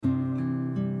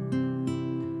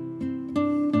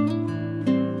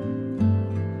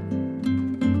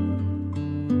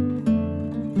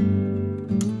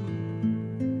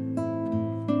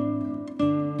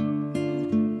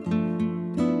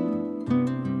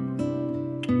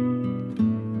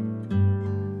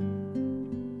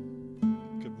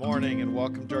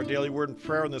welcome to our daily word and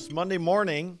prayer on this Monday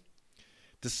morning,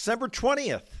 December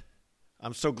 20th.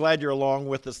 I'm so glad you're along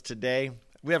with us today.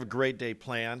 We have a great day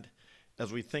planned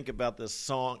as we think about this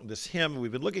song, this hymn.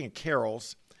 We've been looking at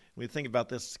carols. We think about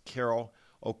this carol,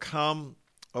 O Come,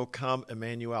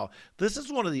 Emmanuel. This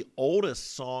is one of the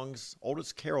oldest songs,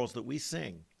 oldest carols that we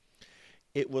sing.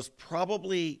 It was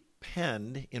probably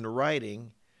penned in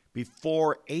writing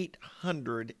before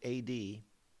 800 A.D.,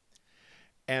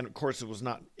 and, of course, it was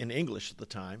not in English at the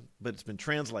time, but it's been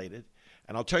translated.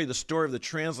 And I'll tell you the story of the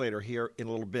translator here in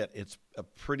a little bit. It's a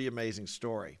pretty amazing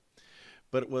story.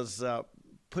 But it was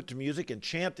put to music and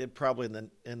chanted probably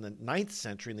in the 9th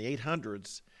century, in the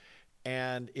 800s.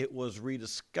 And it was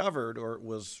rediscovered, or it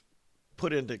was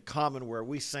put into common where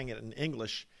we sang it in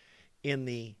English in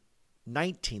the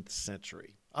 19th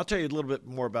century. I'll tell you a little bit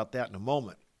more about that in a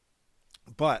moment.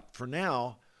 But for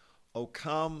now, O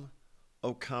come,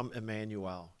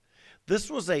 Emmanuel. This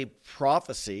was a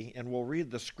prophecy, and we'll read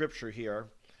the scripture here,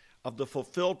 of the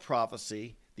fulfilled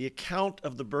prophecy, the account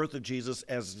of the birth of Jesus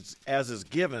as is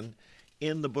given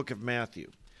in the book of Matthew.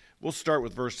 We'll start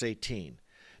with verse 18.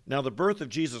 Now the birth of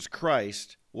Jesus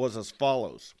Christ was as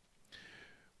follows.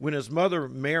 When his mother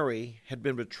Mary had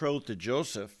been betrothed to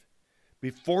Joseph,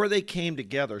 before they came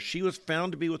together, she was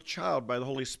found to be with child by the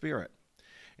Holy Spirit.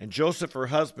 And Joseph, her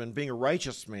husband, being a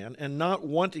righteous man and not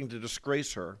wanting to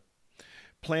disgrace her,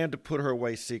 planned to put her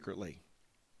away secretly.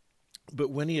 But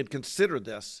when he had considered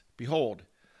this, behold,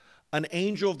 an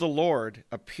angel of the Lord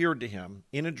appeared to him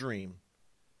in a dream,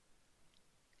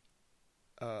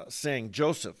 saying,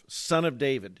 Joseph, son of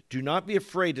David, do not be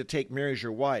afraid to take Mary as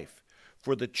your wife,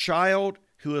 for the child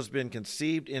who has been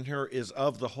conceived in her is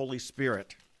of the Holy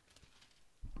Spirit.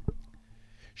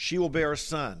 She will bear a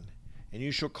son, and you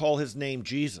shall call his name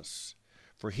Jesus,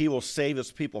 for he will save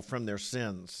his people from their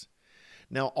sins.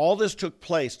 Now all this took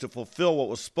place to fulfill what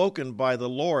was spoken by the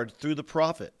Lord through the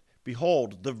prophet.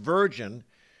 Behold, the virgin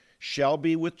shall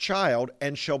be with child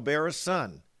and shall bear a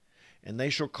son, and they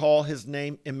shall call his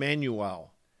name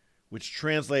Emmanuel, which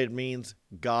translated means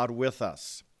God with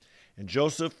us. And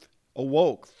Joseph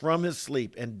awoke from his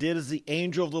sleep and did as the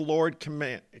angel of the Lord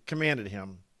commanded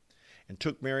him, and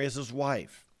took Mary as his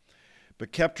wife,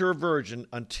 but kept her a virgin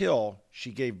until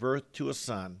she gave birth to a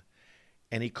son,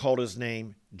 and he called his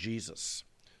name Jesus.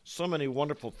 So many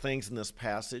wonderful things in this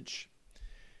passage.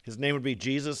 His name would be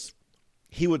Jesus.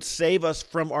 He would save us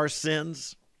from our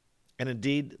sins, and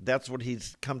indeed, that's what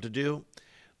he's come to do.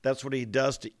 That's what he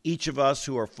does to each of us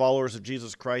who are followers of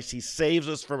Jesus Christ. He saves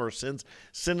us from our sins.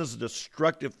 Sin is a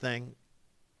destructive thing.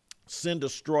 Sin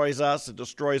destroys us. It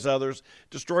destroys others. It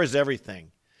destroys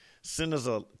everything.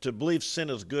 To believe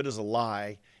sin is good is a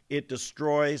lie. It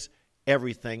destroys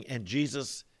everything, and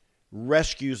Jesus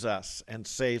rescues us and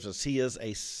saves us. He is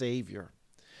a Savior.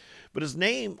 But his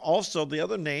name also, the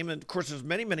other name, and of course there's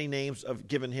many, many names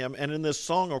given him, and in this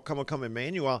song, O Come,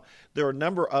 Emmanuel, there are a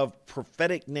number of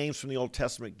prophetic names from the Old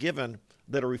Testament given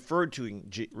that are referring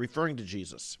to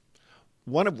Jesus,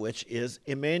 one of which is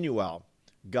Emmanuel,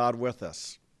 God with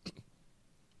us.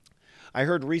 I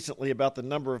heard recently about the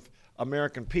number of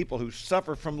American people who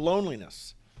suffer from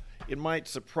loneliness. It might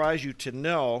surprise you to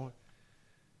know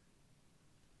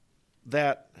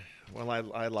that,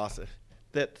 I lost it,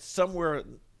 that somewhere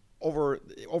over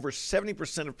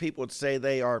 70% of people would say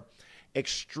they are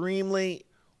extremely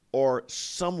or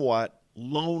somewhat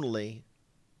lonely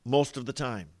most of the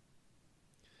time.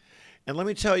 And let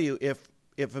me tell you, if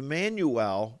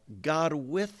Emmanuel, God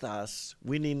with us,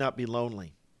 we need not be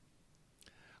lonely.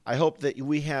 I hope that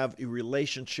we have a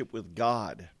relationship with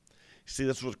God. See,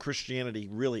 that's what Christianity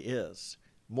really is.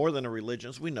 More than a religion,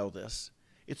 as we know this.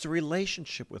 It's a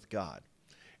relationship with God.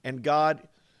 And God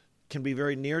can be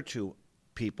very near to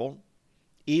people,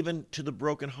 even to the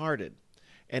brokenhearted.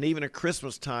 And even at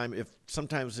Christmas time,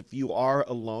 sometimes if you are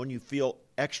alone, you feel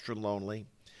extra lonely.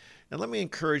 And let me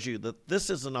encourage you that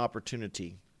this is an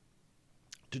opportunity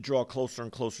to draw closer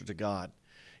and closer to God.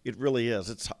 It really is.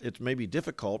 It's maybe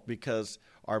difficult because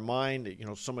our mind,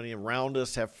 so many around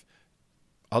us have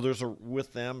others are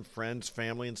with them, friends,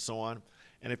 family, and so on.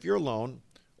 And if you're alone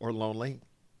or lonely,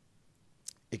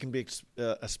 it can be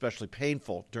especially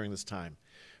painful during this time.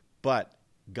 But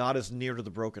God is near to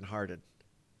the brokenhearted.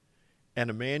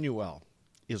 And Emmanuel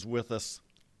is with us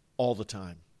all the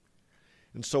time.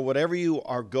 And so whatever you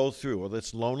go through, whether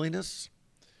it's loneliness,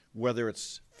 whether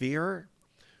it's fear,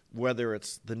 whether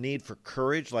it's the need for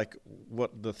courage, like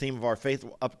what the theme of our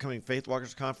upcoming Faith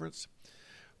Walkers Conference,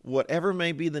 whatever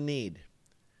may be the need,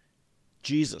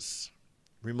 Jesus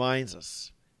reminds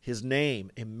us, his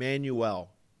name,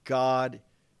 Emmanuel, God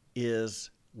is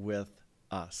with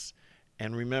us.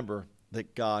 And remember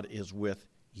that God is with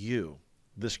you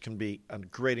this can be a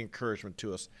great encouragement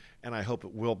to us, and I hope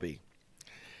it will be.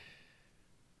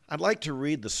 I'd like to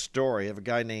read the story of a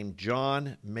guy named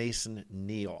John Mason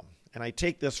Neal. And I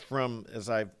take this from, as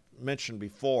I've mentioned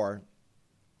before,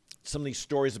 some of these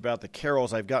stories about the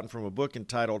carols I've gotten from a book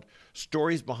entitled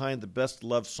Stories Behind the Best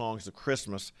Love Songs of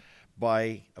Christmas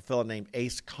by a fellow named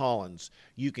Ace Collins.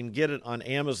 You can get it on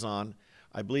Amazon.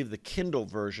 I believe the Kindle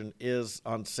version is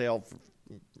on sale for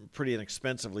pretty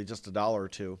inexpensively, just $1 or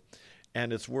 $2.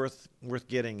 And it's worth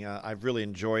getting. I've really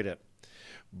enjoyed it.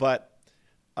 But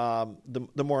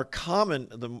the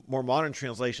more modern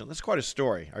translation, that's quite a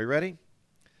story. Are you ready?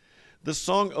 This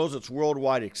song owes its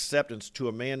worldwide acceptance to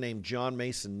a man named John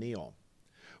Mason Neal.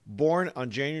 Born on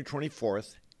January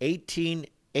 24th,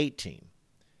 1818,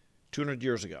 200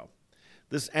 years ago,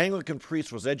 this Anglican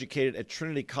priest was educated at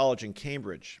Trinity College in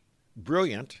Cambridge.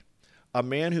 Brilliant, a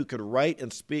man who could write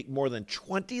and speak more than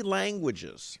 20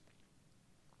 languages.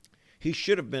 He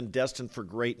should have been destined for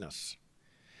greatness.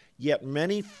 Yet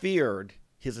many feared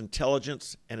his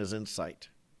intelligence and his insight.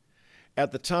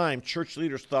 At the time, church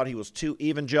leaders thought he was too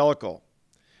evangelical,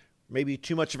 maybe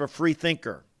too much of a free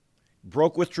thinker,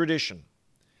 broke with tradition,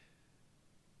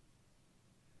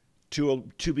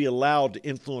 to be allowed to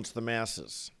influence the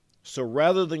masses. So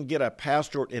rather than get a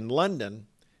pastorate in London,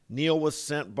 Neal was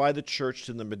sent by the church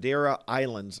to the Madeira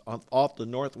Islands off the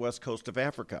northwest coast of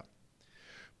Africa.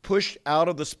 Pushed out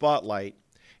of the spotlight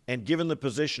and given the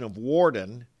position of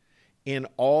warden in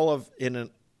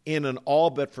an all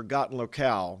but forgotten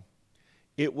locale,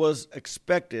 it was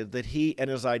expected that he and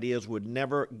his ideas would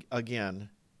never again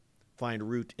find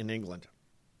root in England.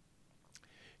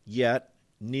 Yet,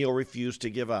 Neal refused to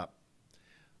give up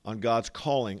on God's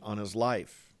calling on his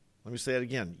life. Let me say it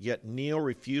again. Yet, Neal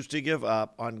refused to give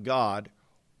up on God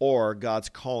or God's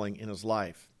calling in his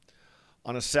life.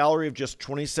 On a salary of just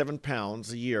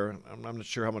 £27 a year, I'm not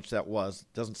sure how much that was.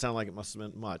 Doesn't sound like it must have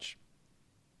meant much.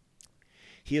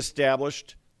 He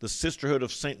established the Sisterhood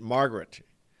of St. Margaret.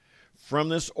 From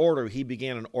this order, he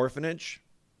began an orphanage,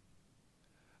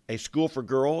 a school for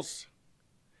girls,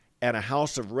 and a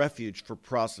house of refuge for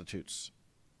prostitutes.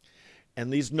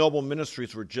 And these noble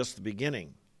ministries were just the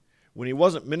beginning. When he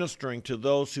wasn't ministering to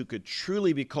those who could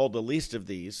truly be called the least of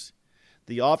these,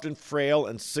 the often frail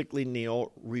and sickly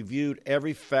Neal reviewed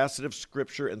every facet of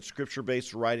Scripture and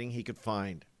Scripture-based writing he could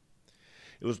find.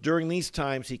 It was during these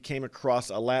times he came across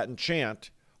a Latin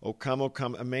chant, O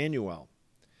come, Emmanuel.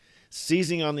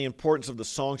 Seizing on the importance of the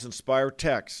song's inspired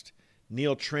text,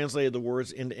 Neal translated the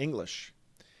words into English.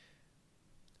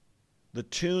 The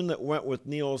tune that went with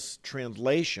Neal's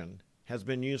translation has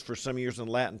been used for some years in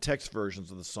Latin text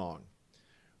versions of the song.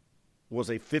 It was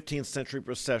a 15th century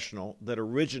processional that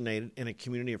originated in a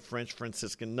community of French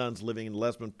Franciscan nuns living in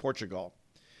Lisbon, Portugal.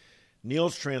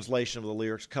 Neal's translation of the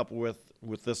lyrics, coupled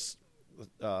with this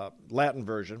Latin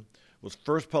version, was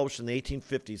first published in the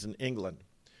 1850s in England.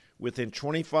 Within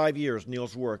 25 years,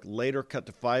 Neal's work, later cut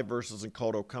to 5 verses and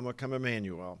called O Come,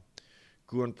 Emmanuel,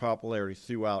 grew in popularity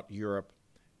throughout Europe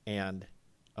and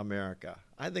America.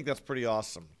 I think that's pretty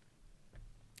awesome.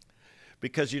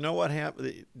 Because you know what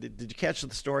happened? Did you catch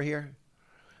the story here?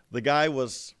 The guy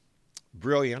was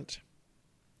brilliant.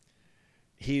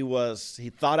 He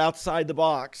thought outside the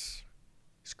box.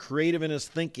 He's creative in his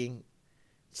thinking.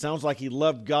 It sounds like he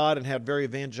loved God and had very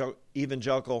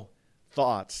evangelical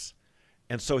thoughts.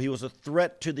 And so he was a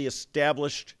threat to the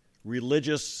established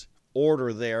religious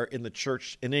order there in the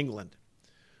church in England.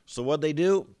 So what'd they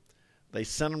do? They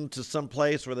sent him to some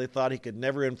place where they thought he could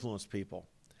never influence people.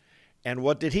 And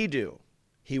what did he do?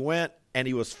 He went and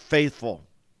he was faithful.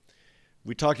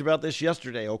 We talked about this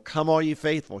yesterday. Oh, come all ye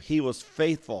faithful. He was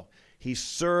faithful. He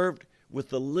served with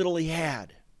the little he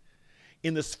had.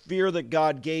 In the sphere that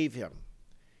God gave him,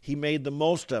 he made the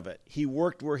most of it. He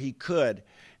worked where he could.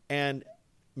 And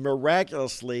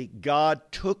miraculously, God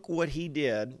took what he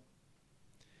did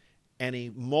and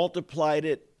he multiplied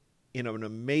it in an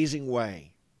amazing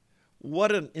way.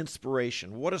 What an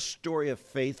inspiration. What a story of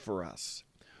faith for us.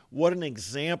 What an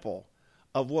example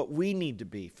of what we need to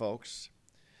be, folks.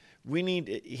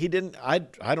 I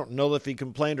don't know if he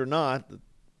complained or not. The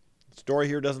story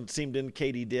here doesn't seem to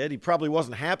indicate he did. He probably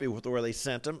wasn't happy with where they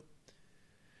sent him,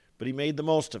 but he made the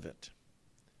most of it.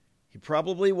 He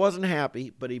probably wasn't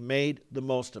happy, but he made the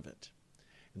most of it.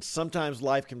 And sometimes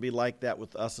life can be like that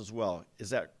with us as well. Is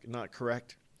that not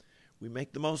correct? We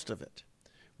make the most of it.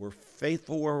 We're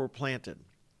faithful where we're planted.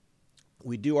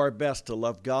 We do our best to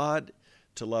love God,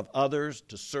 to love others,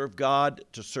 to serve God,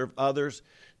 to serve others,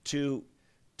 to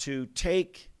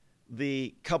take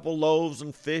the couple loaves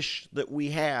and fish that we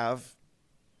have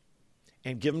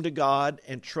and give them to God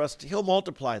and trust He'll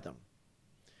multiply them.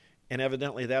 And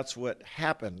evidently that's what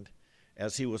happened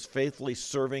as he was faithfully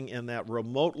serving in that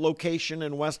remote location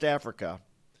in West Africa,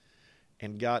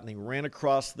 and he ran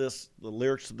across the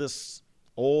lyrics of this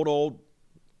old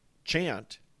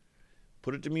chant,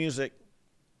 put it to music,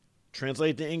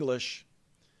 translated to English,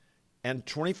 and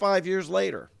 25 years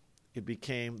later, it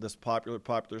became this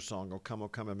popular song, O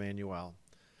Come, Emmanuel.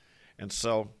 And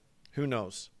so, who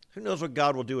knows? Who knows what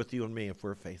God will do with you and me if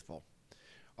we're faithful?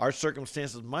 Our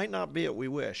circumstances might not be what we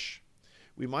wish.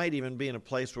 We might even be in a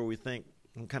place where we think,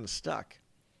 I'm kind of stuck.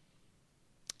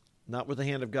 Not with the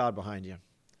hand of God behind you.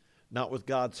 Not with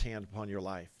God's hand upon your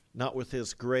life. Not with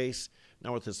his grace.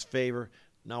 Not with his favor.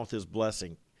 Not with his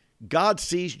blessing. God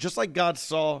sees, just like God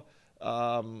saw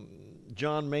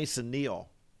John Mason Neal.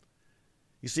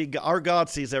 You see, our God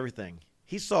sees everything.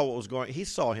 He saw what was going. He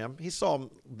saw him. He saw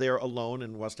him there alone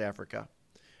in West Africa.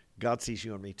 God sees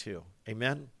you and me too.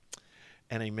 Amen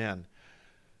and amen.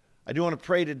 I do want to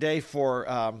pray today for,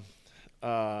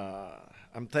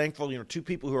 I'm thankful, two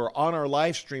people who are on our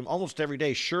live stream almost every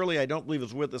day. Shirley, I don't believe,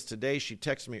 is with us today. She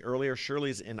texted me earlier.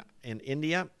 Shirley's in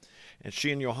India, and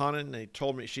she and Johanan, they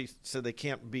told me, she said they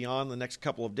can't be on the next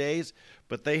couple of days,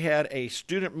 but they had a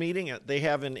student meeting they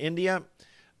have in India,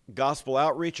 gospel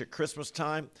outreach at Christmas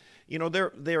time.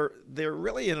 They're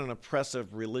really in an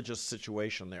oppressive religious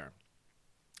situation there.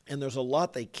 And there's a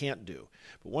lot they can't do.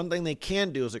 But one thing they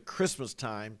can do is at Christmas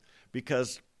time,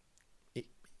 because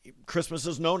Christmas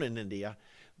is known in India,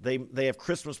 they have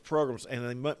Christmas programs,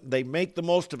 and they make the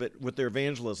most of it with their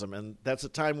evangelism. And that's a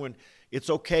time when it's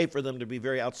okay for them to be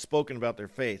very outspoken about their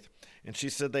faith. And she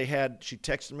said she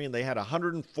texted me, and they had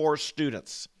 104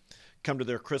 students come to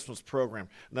their Christmas program.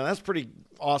 Now, that's pretty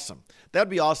awesome. That'd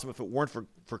be awesome if it weren't for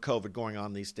COVID going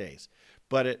on these days.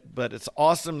 But it's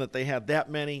awesome that they had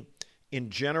that many in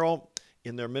general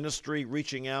in their ministry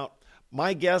reaching out.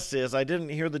 My guess is, I didn't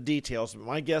hear the details, but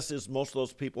my guess is most of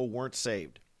those people weren't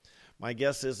saved. My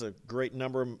guess is a great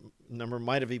number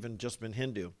might have even just been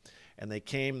Hindu. And they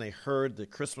came, they heard the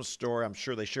Christmas story. I'm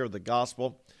sure they shared the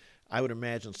gospel. I would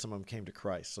imagine some of them came to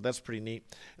Christ. So that's pretty neat.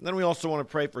 And then we also want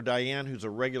to pray for Diane, who's a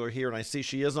regular here, and I see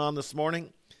she is on this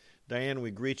morning. Diane,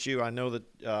 we greet you. I know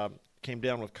that came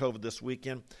down with COVID this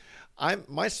weekend.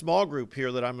 My small group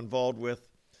here that I'm involved with,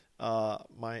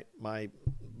 my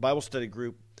Bible study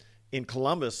group in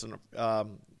Columbus, and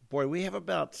we have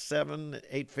about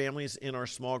 7-8 families in our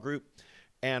small group,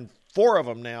 and 4 of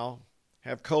them now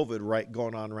have COVID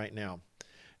going on right now.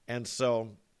 And so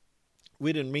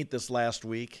we didn't meet this last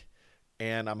week,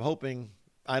 and I'm hoping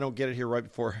I don't get it here right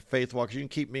before Faith Walk. You can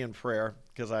keep me in prayer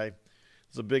because there's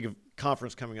a big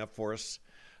conference coming up for us.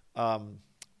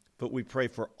 But we pray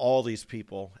for all these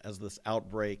people as this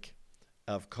outbreak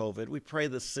of COVID. We pray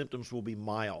the symptoms will be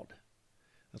mild.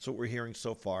 That's what we're hearing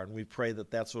so far, and we pray that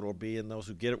that's what it will be, and those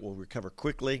who get it will recover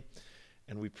quickly.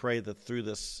 And we pray that through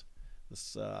this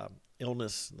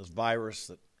illness, this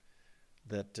virus,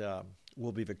 that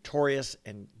we'll be victorious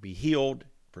and be healed,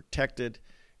 protected,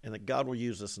 and that God will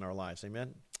use this in our lives.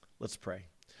 Amen? Let's pray.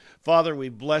 Father, we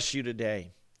bless you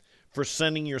today for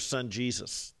sending your Son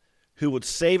Jesus, who would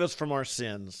save us from our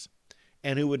sins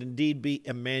and who would indeed be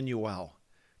Emmanuel,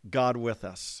 God with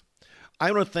us.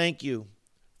 I want to thank you,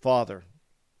 Father,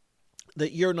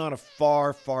 that you're not a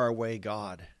far, far away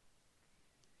God.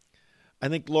 I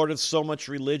think, Lord, of so much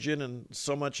religion and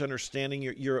so much understanding,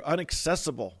 you're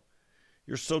inaccessible.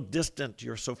 You're so distant.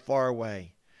 You're so far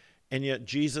away. And yet,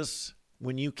 Jesus,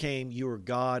 when you came, you were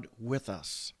God with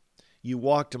us. You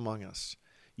walked among us.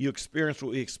 You experienced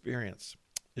what we experience,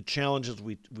 the challenges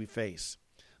we face,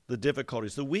 the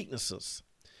difficulties, the weaknesses.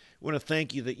 We want to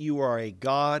thank you that you are a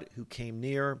God who came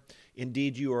near.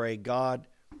 Indeed, you are a God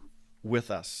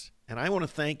with us. And I want to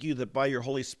thank you that by your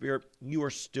Holy Spirit, you are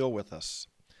still with us.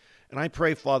 And I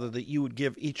pray, Father, that you would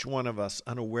give each one of us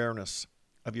an awareness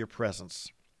of your presence.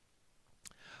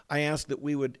 I ask that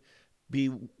we would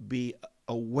be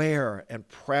aware and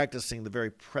practicing the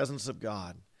very presence of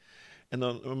God. And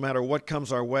no matter what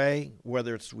comes our way,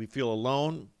 whether it's we feel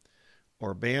alone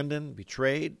or abandoned,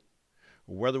 betrayed,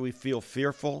 or whether we feel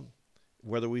fearful,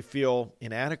 whether we feel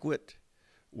inadequate,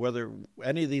 whether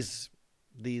any of these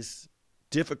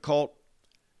difficult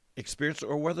experiences,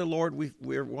 or whether, Lord,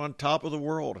 we're on top of the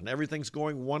world and everything's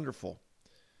going wonderful,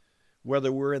 whether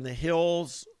we're in the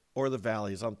hills or the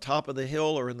valleys, on top of the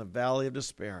hill or in the valley of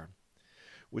despair,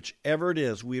 whichever it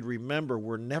is, we'd remember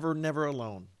we're never, never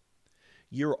alone.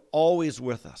 You're always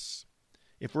with us.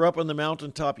 If we're up on the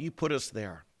mountaintop, you put us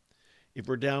there. If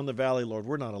we're down the valley, Lord,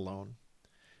 we're not alone.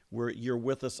 You're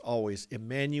with us always.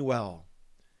 Emmanuel,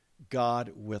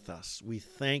 God with us. We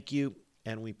thank you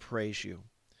and we praise you.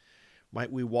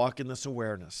 Might we walk in this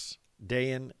awareness.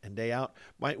 day in and day out.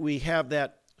 Might we have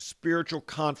that spiritual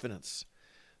confidence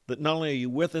that not only are you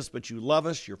with us, but you love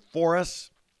us, you're for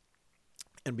us.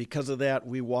 And because of that,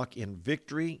 we walk in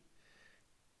victory,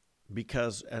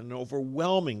 because an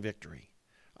overwhelming victory.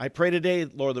 I pray today,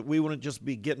 Lord, that we wouldn't just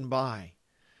be getting by.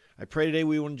 I pray today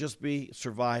we wouldn't just be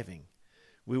surviving.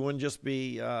 We wouldn't just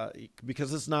be,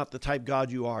 because it's not the type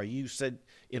God you are. You said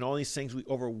in all these things we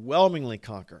overwhelmingly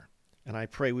conquer. And I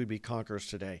pray we'd be conquerors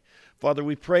today. Father,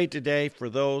 we pray today for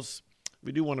those.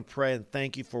 We do want to pray and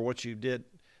thank you for what you did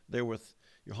there with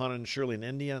Johanna and Shirley in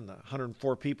India and the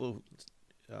 104 people,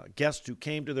 guests who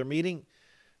came to their meeting.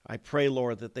 I pray,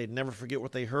 Lord, that they'd never forget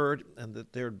what they heard, and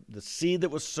that the seed that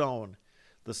was sown,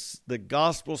 the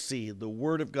gospel seed, the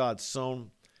word of God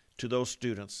sown to those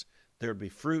students, there'd be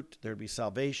fruit, there'd be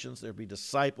salvations, there'd be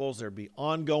disciples, there'd be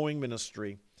ongoing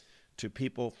ministry to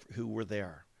people who were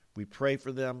there. We pray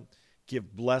for them.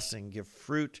 Give blessing, give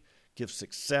fruit, give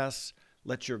success.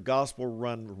 Let your gospel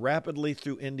run rapidly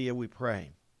through India, we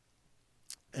pray.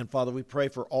 And Father, we pray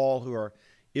for all who are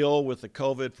ill with the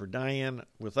COVID, for Diane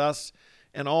with us,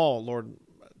 and all, Lord,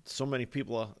 so many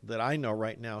people that I know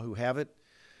right now who have it.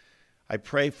 I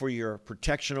pray for your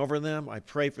protection over them. I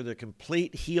pray for their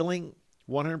complete healing,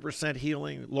 100%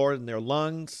 healing, Lord, in their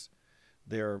lungs,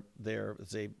 if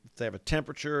they have a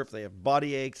temperature, if they have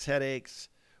body aches, headaches,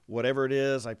 whatever it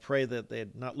is. I pray that they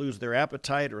not lose their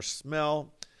appetite or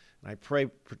smell. And I pray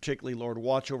particularly, Lord,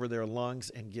 watch over their lungs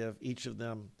and give each of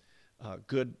them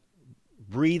good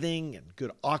breathing and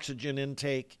good oxygen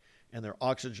intake, and their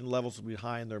oxygen levels will be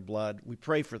high in their blood. We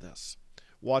pray for this.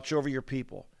 Watch over your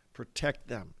people. Protect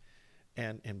them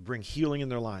and bring healing in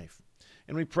their life.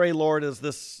 And we pray, Lord, as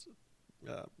this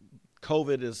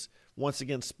COVID is once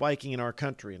again spiking in our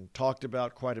country and talked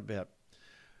about quite a bit,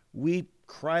 we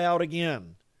cry out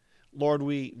again. Lord,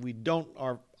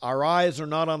 our eyes are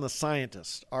not on the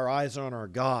scientists. Our eyes are on our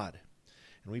God.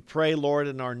 And we pray, Lord,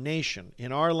 in our nation,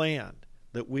 in our land,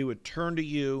 that we would turn to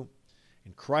you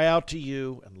and cry out to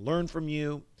you and learn from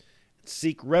you, and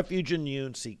seek refuge in you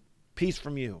and seek peace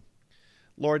from you.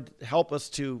 Lord, help us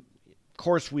to, of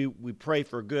course, we pray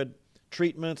for good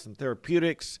treatments and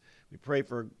therapeutics. We pray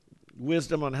for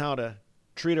wisdom on how to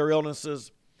treat our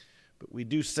illnesses. But we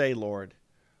do say, Lord,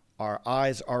 our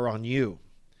eyes are on you.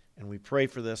 And we pray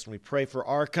for this, and we pray for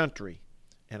our country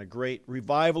and a great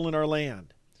revival in our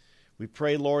land. We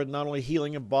pray, Lord, not only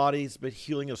healing of bodies, but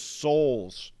healing of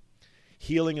souls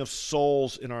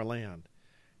in our land.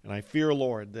 And I fear,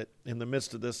 Lord, that in the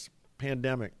midst of this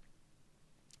pandemic,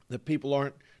 that people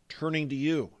aren't turning to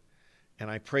you. And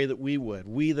I pray that we,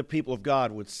 the people of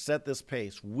God, would set this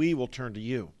pace. We will turn to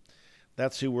you.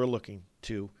 That's who we're looking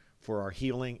to for our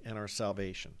healing and our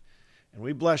salvation. And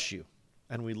we bless you,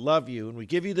 and we love you, and we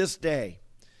give you this day.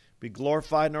 Be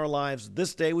glorified in our lives.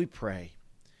 This day we pray.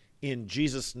 In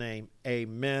Jesus' name,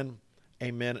 amen,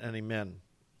 amen, and amen.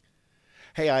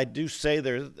 Hey, I do say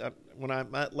there, when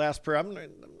I'm at last prayer,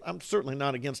 I'm certainly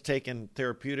not against taking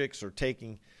therapeutics or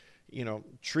taking,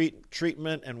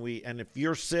 treatment. And if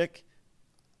you're sick,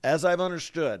 as I've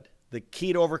understood, the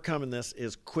key to overcoming this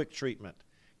is quick treatment.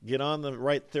 Get on the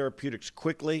right therapeutics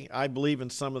quickly. I believe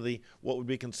in some of what would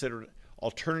be considered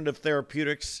alternative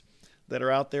therapeutics that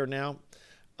are out there now.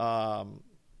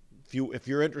 If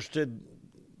you're interested,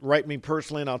 write me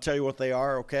personally and I'll tell you what they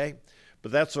are, okay?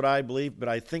 But that's what I believe. But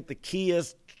I think the key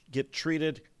is get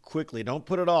treated quickly. Don't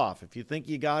put it off. If you think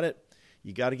you got it,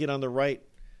 you got to get on the right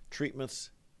treatments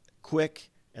quick,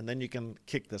 and then you can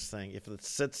kick this thing. If it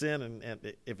sits in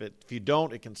and if you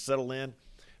don't, it can settle in.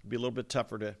 It'll be a little bit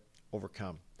tougher to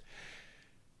overcome.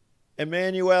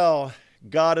 Emmanuel,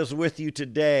 God is with you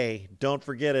today. Don't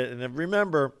forget it. And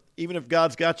remember, even if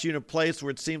God's got you in a place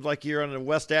where it seems like you're on a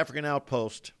West African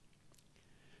outpost,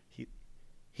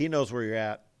 He knows where you're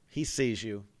at. He sees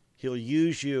you. He'll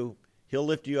use you. He'll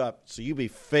lift you up. So you be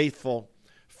faithful.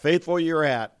 Faithful where you're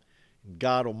at. And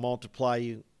God will multiply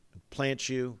you and plant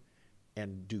you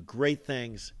and do great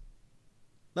things.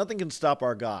 Nothing can stop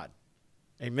our God.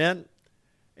 Amen?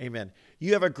 Amen.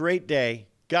 You have a great day.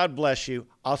 God bless you.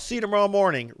 I'll see you tomorrow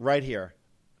morning right here.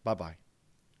 Bye-bye.